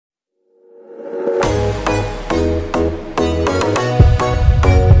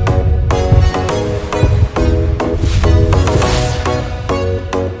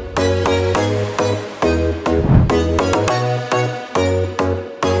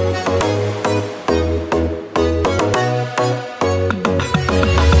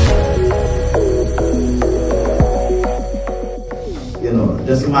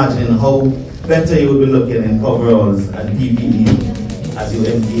imagining how better you would be looking in coveralls and PPE as you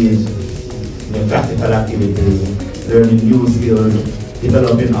engage in your practical activities, learning new skills,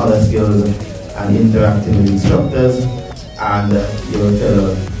 developing other skills, and interacting with instructors and your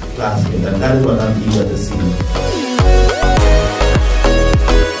fellow classmates. And that is what I'm eager to see.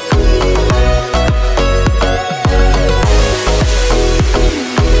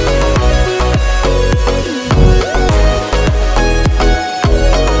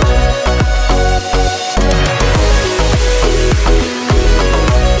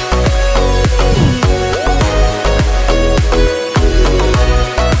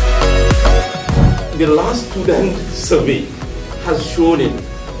 The last student survey has shown it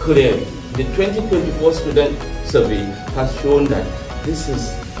clearly. The 2024 student survey has shown that this is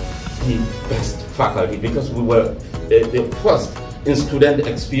the best faculty because we were the first in student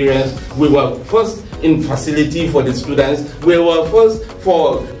experience, we were first in facility for the students, we were first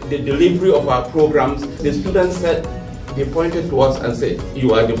for the delivery of our programs. The students said, they pointed to us and said,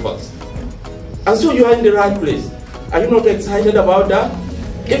 you are the first. And so you are in the right place. Are you not excited about that?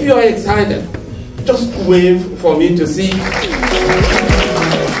 If you are excited, just wave for me to see.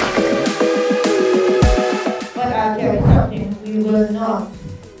 But I'll tell you something, we will not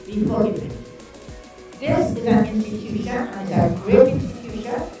be forgiven. This is an institution, and it's a great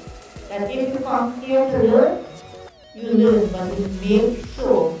institution, that if you come here to learn, you learn, but you make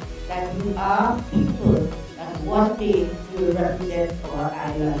sure that you are people, and one day you will represent our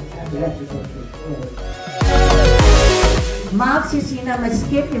island and represent the world. Marx, you see, I'm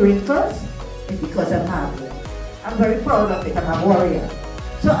escaping wrinkles. Because I'm hard. I'm very proud of it. I'm a warrior.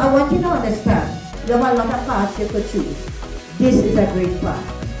 So I want you to understand, you have a lot of paths you could choose. This is a great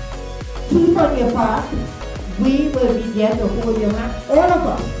path. Keep on your path. We will be there to hold your hand. All of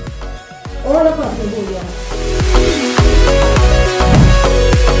us will hold your hand.